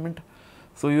environment.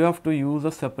 So, you have to use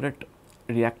a separate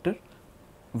reactor.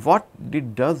 What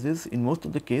it does is, in most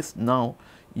of the case now,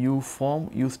 you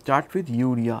start with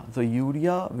urea. So,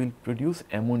 urea will produce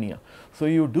ammonia. So,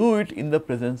 you do it in the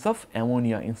presence of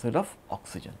ammonia instead of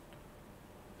oxygen.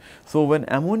 So, when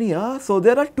ammonia, so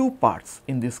there are two parts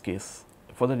in this case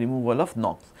for the removal of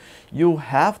NOx. You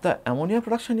have the ammonia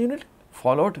production unit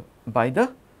followed by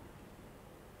the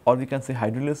or we can say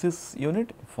hydrolysis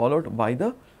unit followed by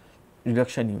the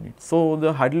reduction unit. So,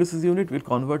 the hydrolysis unit will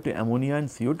convert to ammonia and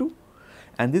CO2,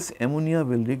 and this ammonia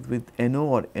will react with NO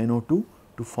or NO2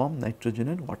 to form nitrogen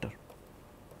and water.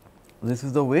 This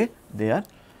is the way the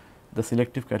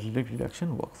selective catalytic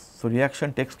reduction works. So,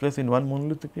 reaction takes place in one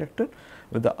monolithic reactor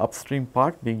with the upstream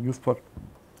part being used for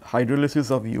hydrolysis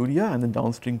of urea and the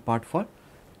downstream part for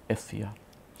SCR.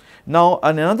 Now,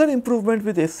 another improvement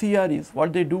with SCR is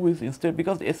what they do is, instead,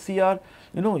 because SCR,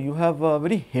 you have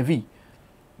very heavy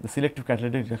the selective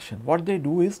catalytic reduction, what they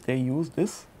do is they use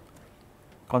this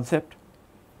concept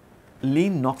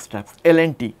lean NOx traps,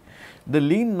 LNT. The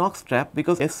lean NOx trap,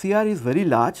 because SCR is very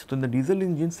large, so in the diesel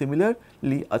engine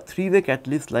similarly a three-way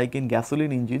catalyst like in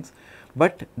gasoline engines,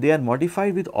 but they are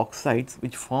modified with oxides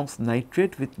which forms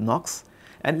nitrate with NOx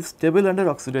and is stable under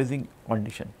oxidizing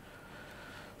condition.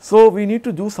 So, we need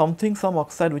to do some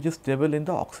oxide which is stable in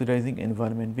the oxidizing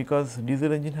environment, because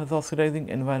diesel engine has oxidizing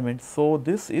environment. So,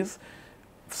 this is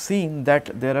seen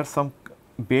that there are some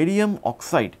barium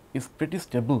oxide is pretty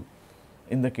stable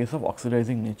in the case of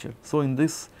oxidizing nature. So, in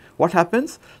this what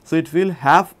happens? So, it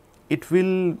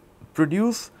will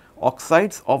produce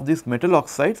oxides of this metal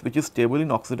oxides which is stable in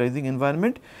oxidizing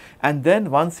environment, and then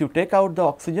once you take out the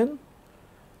oxygen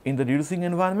in the reducing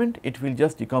environment, it will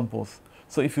just decompose.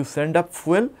 So, if you send up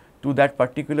fuel to that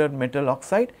particular metal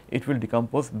oxide, it will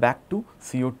decompose back to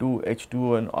CO2,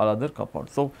 H2O and all other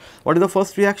compounds. So, what is the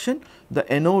first reaction? The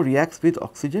NO reacts with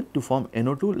oxygen to form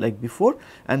NO2 like before,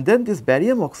 and then this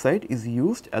barium oxide is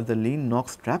used as the lean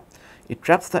NOx trap. It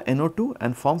traps the NO2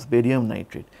 and forms barium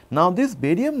nitrate. Now, this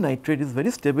barium nitrate is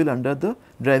very stable under the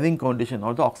driving condition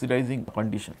or the oxidizing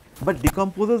condition, but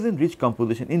decomposes in rich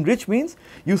composition. In rich means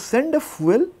you send a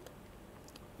fuel.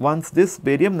 Once this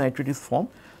barium nitrate is formed,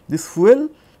 this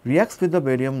fuel reacts with the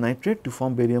barium nitrate to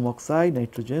form barium oxide,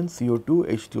 nitrogen,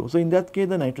 CO2, H2O. So, in that case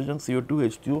the nitrogen, CO2,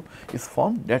 H2O is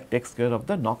formed, that takes care of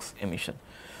the NOx emission.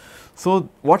 So,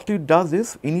 what it does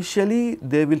is, initially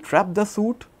they will trap the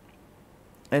soot,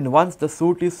 and once the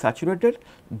soot is saturated,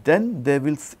 then they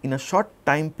will, in a short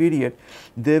time period,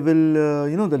 they will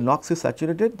the NOx is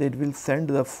saturated, they will send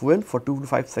the fuel for 2 to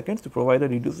 5 seconds to provide a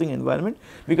reducing environment,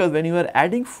 because when you are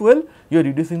adding fuel, you are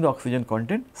reducing the oxygen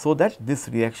content, so that this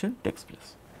reaction takes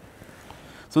place.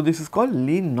 So, this is called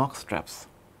lean NOx traps.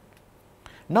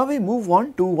 Now, we move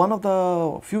on to one of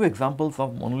the few examples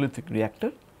of monolithic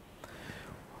reactor,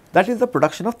 that is the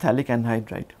production of phthalic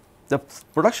anhydride. The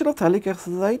production of phthalic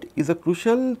anhydride is a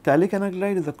crucial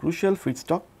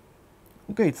feedstock.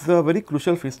 Okay, it is a very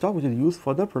crucial feedstock which is used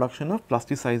for the production of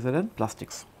plasticizer and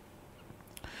plastics.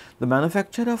 The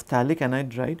manufacture of phthalic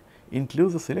anhydride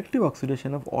includes the selective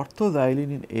oxidation of orthoxylene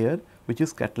in air, which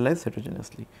is catalyzed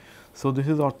heterogeneously. So, this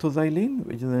is orthoxylene,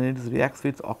 which is when it reacts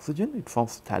with oxygen, it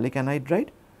forms phthalic anhydride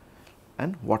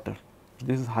and water.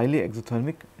 This is highly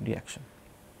exothermic reaction.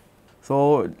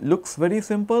 So, it looks very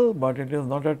simple, but it is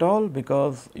not at all,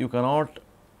 because you cannot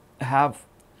have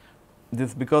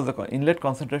this, because the inlet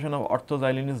concentration of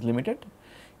orthoxylene is limited.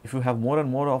 If you have more and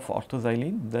more of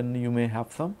orthoxylene, then you may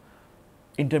have some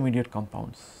intermediate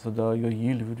compounds. So, your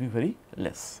yield will be very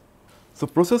less. So,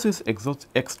 process is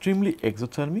extremely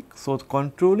exothermic. So,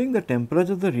 controlling the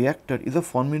temperature of the reactor is a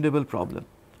formidable problem.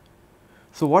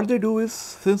 So, what they do is,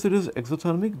 since it is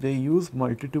exothermic, they use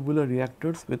multitubular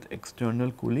reactors with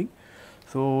external cooling.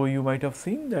 So, you might have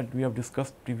seen that we have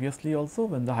discussed previously also,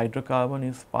 when the hydrocarbon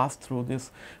is passed through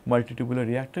this multitubular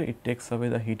reactor, it takes away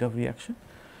the heat of reaction.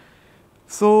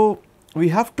 So, we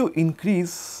have to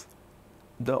increase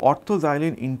the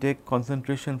orthoxylene intake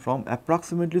concentration from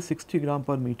approximately 60 gram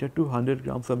per meter to 100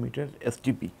 grams per meter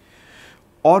STP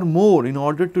or more in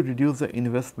order to reduce the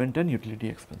investment and utility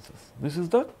expenses. This is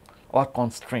the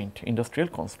constraint, industrial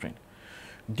constraint.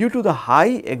 Due to the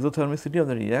high exothermicity of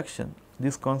the reaction,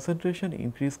 this concentration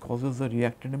increase causes the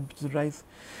reactor temperature to rise,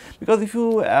 because if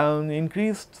you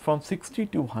increase from 60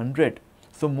 to 100,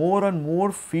 so more and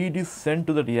more feed is sent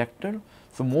to the reactor,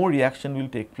 so more reaction will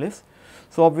take place.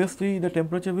 So, obviously, the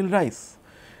temperature will rise.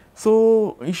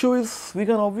 So, issue is we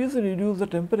can obviously reduce the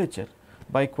temperature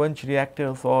by quench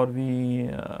reactors, or we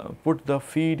put the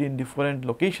feed in different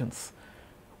locations,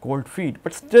 cold feed,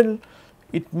 but still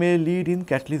it may lead in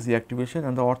catalyst deactivation,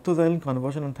 and the orthoxylene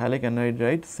conversion on phthalic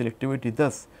anhydride selectivity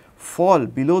thus fall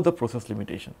below the process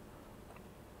limitation.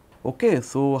 Okay,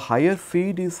 so higher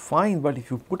feed is fine, but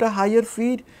if you put a higher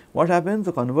feed, what happens?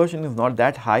 The conversion is not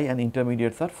that high and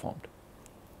intermediates are formed.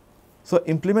 So,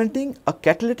 implementing a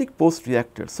catalytic post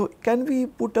reactor. So, can we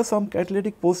put some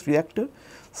catalytic post reactor,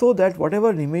 so that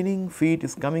whatever remaining feed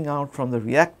is coming out from the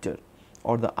reactor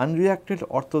or the unreacted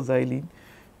orthoxylene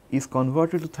is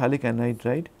converted to phthalic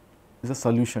anhydride is a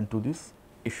solution to this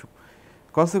issue.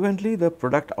 Consequently, the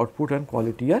product output and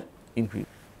quality are increased.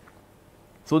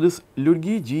 So, this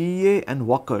Ludwig, GEA and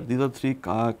Walker, these are three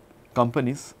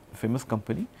companies, famous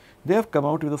company, they have come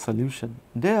out with a solution.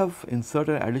 They have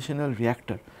inserted additional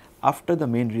reactor after the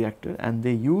main reactor and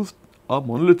they used a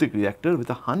monolithic reactor with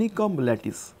a honeycomb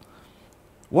lattice.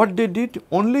 What they did,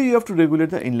 only you have to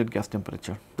regulate the inlet gas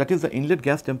temperature. That is, the inlet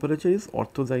gas temperature is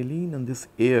orthoxylene and this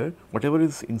air, whatever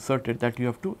is inserted, that you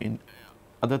have to,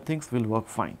 other things will work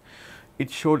fine. It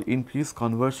showed increased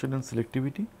conversion and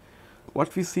selectivity.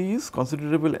 What we see is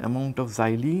considerable amount of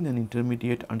xylene and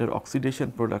intermediate under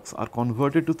oxidation products are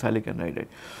converted to phthalic anhydride.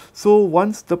 So,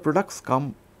 once the products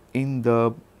come in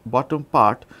the bottom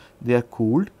part, they are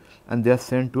cooled and they are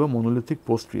sent to a monolithic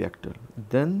post reactor.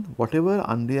 Then whatever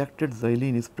unreacted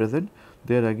xylene is present,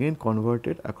 they are again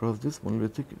converted across this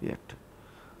monolithic reactor.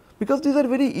 Because these are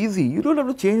very easy, you do not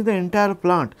have to change the entire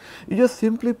plant, you just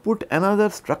simply put another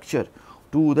structure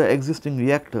to the existing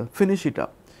reactor, finish it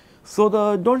up. So,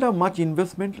 the do not have much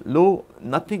investment, low,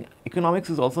 nothing,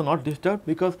 economics is also not disturbed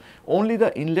because only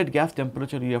the inlet gas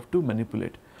temperature you have to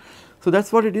manipulate. So, that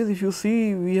is what it is. If you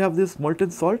see, we have this molten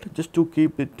salt just to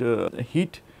keep it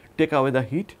heat, take away the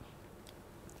heat,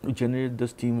 you generate the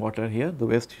steam water here, the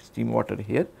waste steam water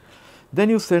here, then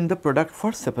you send the product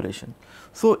for separation.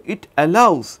 So, it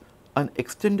allows an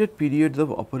extended periods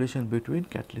of operation between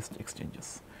catalyst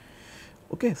exchanges.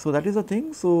 Okay, so that is the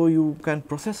thing. So, you can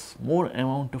process more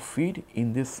amount of feed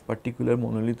in this particular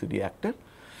monolith reactor.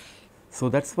 So,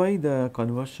 that is why the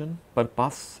conversion per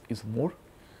pass is more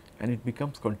and it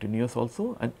becomes continuous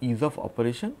also and ease of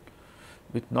operation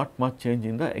with not much change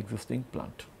in the existing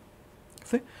plant.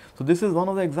 See? So, this is one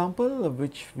of the example of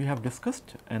which we have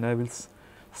discussed and I will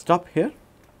stop here.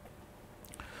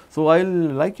 So, I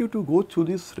will like you to go through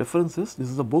these references. This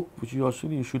is a book which you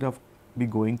should have be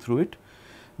going through it.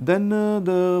 Then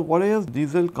the various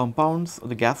diesel compounds,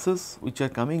 the gases which are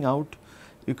coming out,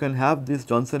 you can have this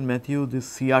Johnson Matthey,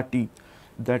 this CRT,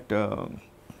 that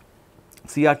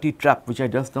CRT trap which I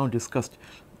just now discussed.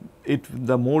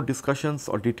 The more discussions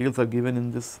or details are given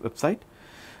in this website.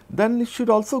 Then it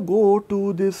should also go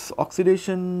to this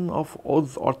oxidation of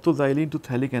orthoxylene to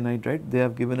phthalic anhydride. They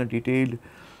have given a detailed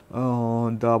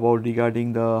about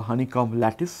regarding the honeycomb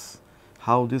lattice,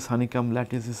 how this honeycomb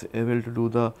lattice is able to do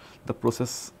the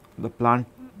process, the plant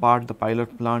part, the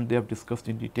pilot plant they have discussed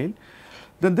in detail.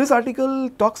 Then this article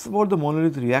talks about the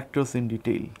monolith reactors in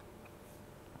detail.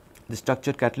 The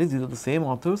structured catalysts, these are the same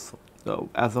authors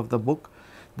as of the book.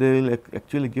 They will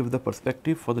actually give the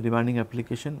perspective for the demanding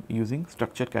application using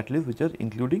structured catalysts which are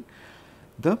including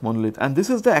the monolith. And this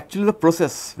is actually the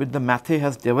process which the Matthey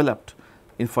has developed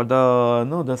for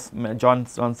the John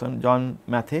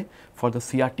Matthey for the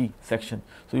CRT section.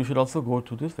 So, you should also go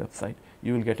to this website,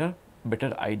 you will get a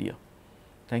better idea.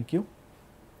 Thank you.